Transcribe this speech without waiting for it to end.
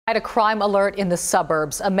A crime alert in the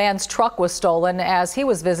suburbs. A man's truck was stolen as he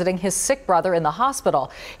was visiting his sick brother in the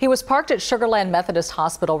hospital. He was parked at Sugar Land Methodist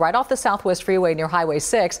Hospital right off the Southwest Freeway near Highway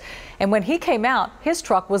 6. And when he came out, his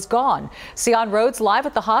truck was gone. Sion Rhodes live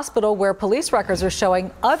at the hospital where police records are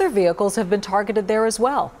showing other vehicles have been targeted there as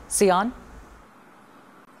well. Sion?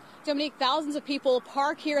 Dominique, thousands of people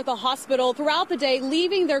park here at the hospital throughout the day,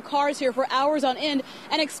 leaving their cars here for hours on end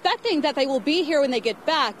and expecting that they will be here when they get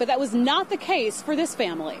back. But that was not the case for this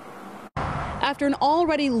family. After an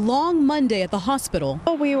already long Monday at the hospital,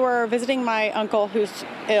 we were visiting my uncle who's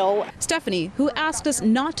ill. Stephanie, who asked us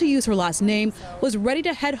not to use her last name, was ready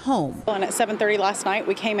to head home. And at 7:30 last night,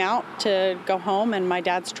 we came out to go home and my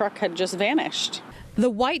dad's truck had just vanished. The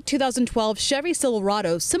white 2012 Chevy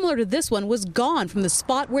Silverado, similar to this one, was gone from the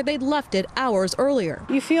spot where they'd left it hours earlier.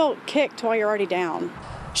 You feel kicked while you're already down.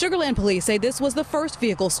 Sugar Land police say this was the first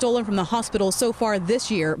vehicle stolen from the hospital so far this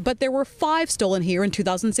year, but there were 5 stolen here in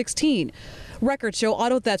 2016. Records show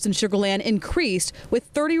auto thefts in Sugar Land increased, with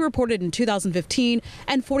 30 reported in 2015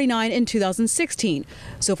 and 49 in 2016.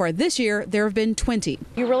 So far this year, there have been 20.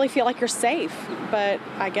 You really feel like you're safe, but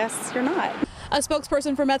I guess you're not. A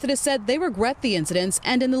spokesperson for Methodist said they regret the incidents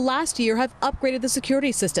and in the last year have upgraded the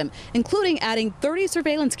security system, including adding 30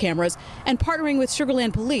 surveillance cameras and partnering with Sugar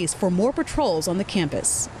Land police for more patrols on the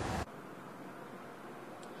campus.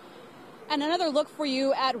 And another look for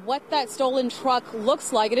you at what that stolen truck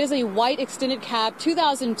looks like. It is a white extended cab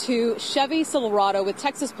 2002 Chevy Silverado with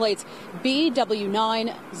Texas plates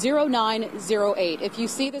BW90908. If you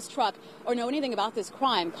see this truck or know anything about this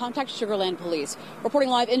crime, contact Sugar Land police. Reporting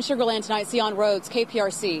live in Sugar Land tonight, Sion Rhodes,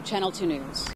 KPRC, Channel 2 News.